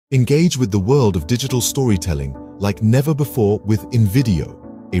Engage with the world of digital storytelling like never before with Invideo,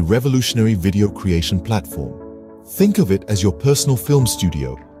 a revolutionary video creation platform. Think of it as your personal film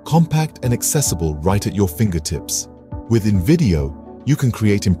studio, compact and accessible right at your fingertips. With Invideo, you can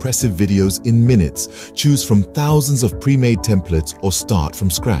create impressive videos in minutes, choose from thousands of pre-made templates, or start from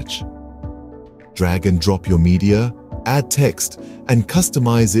scratch. Drag and drop your media, add text, and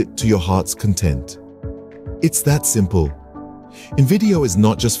customize it to your heart's content. It's that simple. Invideo is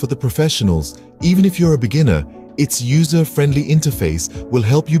not just for the professionals. Even if you're a beginner, its user-friendly interface will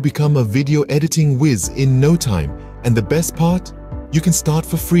help you become a video editing whiz in no time. And the best part? You can start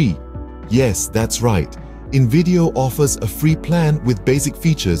for free. Yes, that's right. Invideo offers a free plan with basic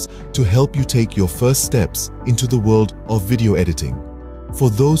features to help you take your first steps into the world of video editing. For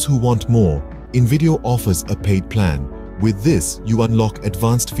those who want more, Invideo offers a paid plan. With this, you unlock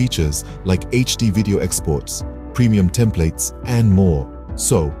advanced features like HD video exports, premium templates, and more.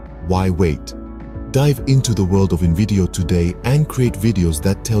 So, why wait? Dive into the world of Invideo today and create videos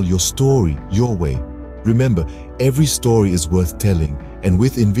that tell your story your way. Remember, every story is worth telling, and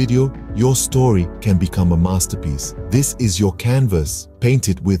with Invideo, your story can become a masterpiece. This is your canvas. Paint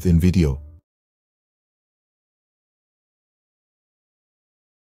it with Invideo.